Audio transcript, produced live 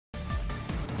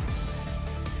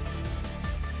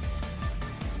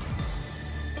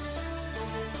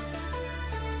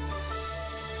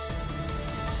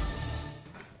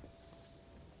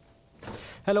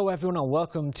Hello everyone and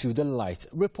welcome to The Light.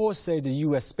 Reports say the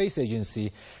US Space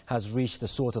Agency has reached the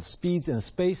sort of speeds in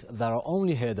space that are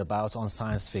only heard about on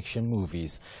science fiction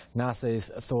movies. NASA is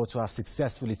thought to have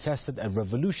successfully tested a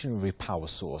revolutionary power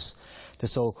source. The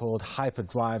so-called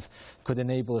hyperdrive could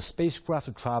enable a spacecraft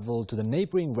to travel to the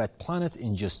neighboring red planet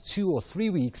in just 2 or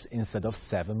 3 weeks instead of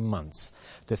 7 months.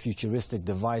 The futuristic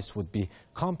device would be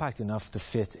compact enough to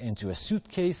fit into a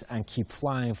suitcase and keep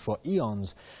flying for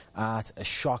eons at a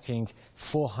shocking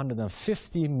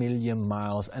 450 million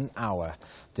miles an hour.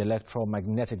 The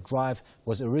electromagnetic drive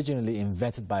was originally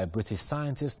invented by a British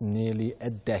scientist nearly a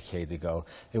decade ago.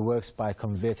 It works by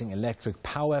converting electric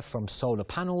power from solar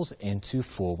panels into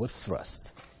forward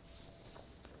thrust.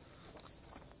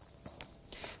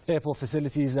 Airport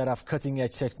facilities that have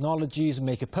cutting-edge technologies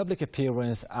make a public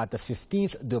appearance at the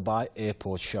 15th Dubai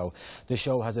Airport Show. The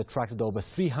show has attracted over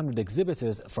 300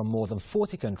 exhibitors from more than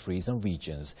 40 countries and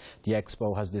regions. The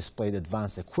expo has displayed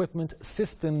advanced equipment,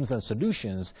 systems and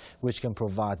solutions which can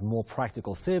provide more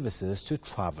practical services to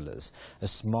travelers. A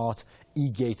smart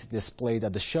e-gate displayed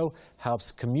at the show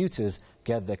helps commuters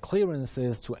get their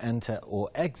clearances to enter or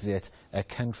exit a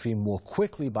country more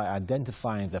quickly by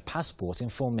identifying their passport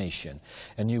information.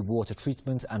 A new water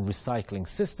treatment and recycling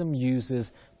system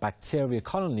uses bacteria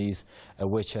colonies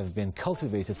which have been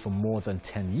cultivated for more than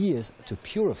 10 years to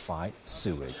purify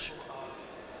sewage.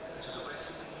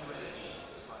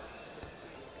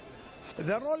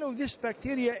 The role of this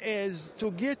bacteria is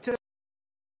to get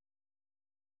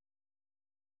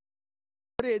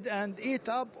rid and eat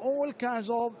up all kinds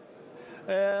of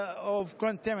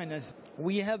contaminants.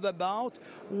 We have about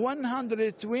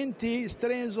 120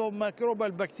 strains of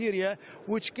microbial bacteria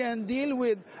which can deal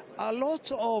with a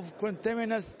lot of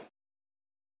contaminants.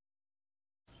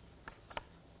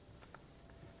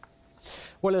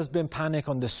 Well, there's been panic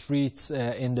on the streets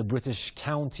in the British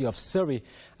county of Surrey,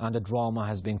 and the drama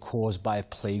has been caused by a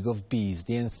plague of bees.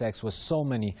 The insects were so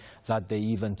many that they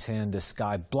even turned the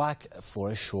sky black for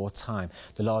a short time.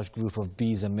 The large group of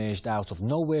bees emerged out of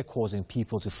nowhere, causing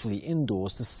people to flee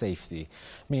indoors to safety.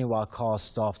 Meanwhile, cars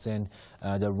stopped in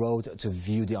the road to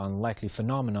view the unlikely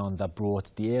phenomenon that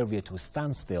brought the area to a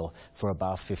standstill for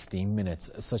about 15 minutes.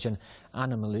 Such an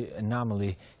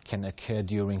anomaly can occur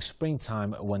during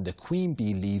springtime when the queen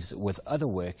bee leaves with other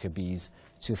worker bees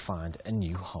to find a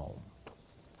new home.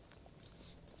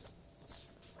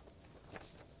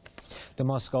 The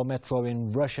Moscow Metro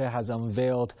in Russia has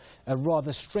unveiled a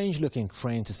rather strange-looking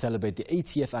train to celebrate the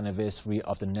 80th anniversary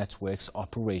of the network's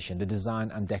operation. The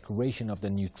design and decoration of the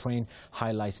new train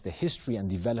highlights the history and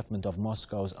development of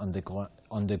Moscow's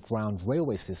underground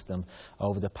railway system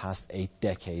over the past 8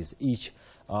 decades. Each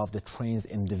of the train's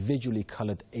individually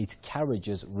colored 8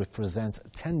 carriages represent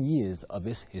 10 years of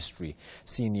its history.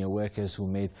 Senior workers who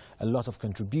made a lot of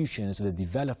contributions to the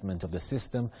development of the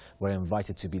system were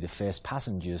invited to be the first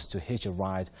passengers to hitch a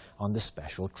ride on the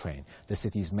special train. The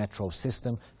city's metro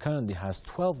system currently has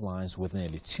 12 lines with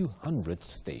nearly 200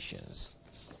 stations.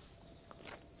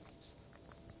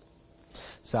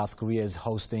 South Korea is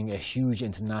hosting a huge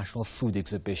international food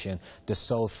exhibition. The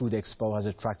Seoul Food Expo has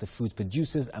attracted food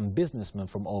producers and businessmen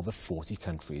from over 40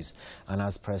 countries. And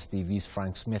as Press TV's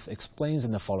Frank Smith explains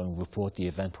in the following report, the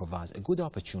event provides a good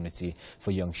opportunity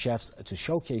for young chefs to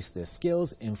showcase their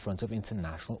skills in front of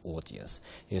international audience.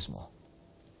 Here's more.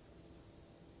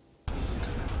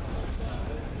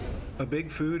 A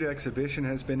big food exhibition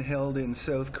has been held in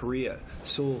South Korea.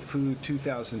 Seoul Food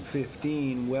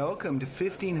 2015 welcomed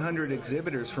 1,500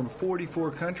 exhibitors from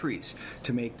 44 countries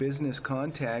to make business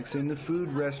contacts in the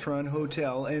food, restaurant,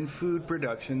 hotel, and food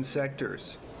production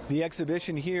sectors. The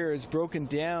exhibition here is broken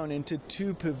down into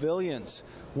 2 pavilions,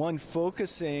 one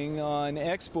focusing on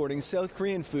exporting South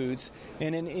Korean foods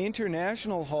and an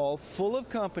international hall full of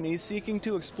companies seeking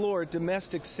to explore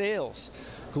domestic sales.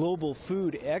 Global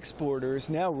food exporters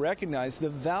now recognize the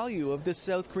value of the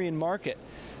South Korean market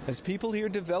as people here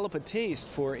develop a taste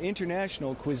for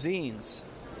international cuisines.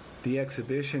 The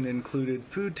exhibition included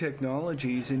food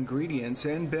technologies, ingredients,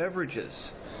 and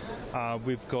beverages.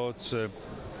 We've got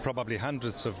probably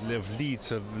hundreds of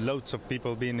leads, of loads of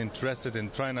people being interested in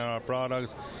trying our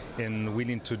products and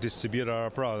willing to distribute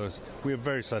our products. We are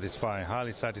very satisfied,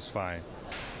 highly satisfied.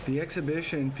 The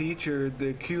exhibition featured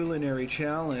the Culinary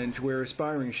Challenge, where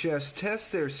aspiring chefs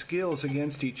test their skills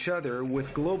against each other,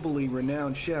 with globally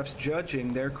renowned chefs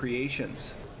judging their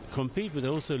creations. Compete, but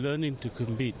also learning to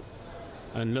compete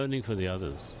and learning for the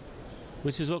others,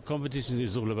 which is what competition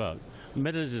is all about.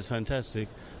 Medals is fantastic,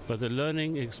 but the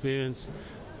learning experience,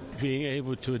 being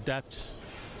able to adapt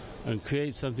and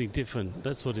create something different,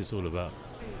 that's what it's all about.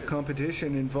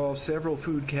 competition involves several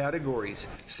food categories.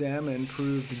 Salmon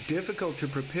proved difficult to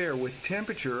prepare with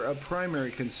temperature a primary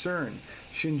concern.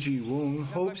 Shin Ji-woong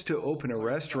hopes to open a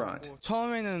restaurant.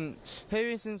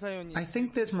 I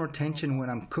think there's more tension when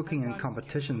I'm cooking in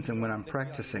competitions than when I'm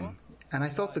practicing. And I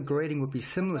thought the grading would be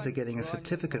similar to getting a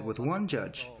certificate with one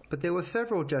judge. But there were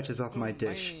several judges of my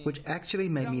dish, which actually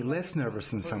made me less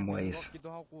nervous in some ways.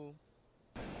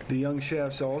 The young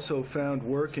chefs also found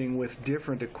working with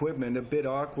different equipment a bit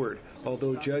awkward,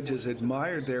 although judges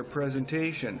admired their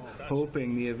presentation,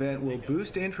 hoping the event will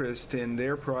boost interest in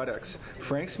their products.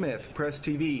 Frank Smith, Press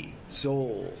TV,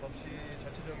 Seoul.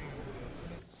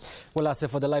 Well, that's it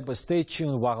for the light, but stay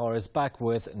tuned. Wahar is back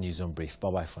with Newsroom Brief.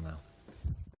 Bye-bye for now.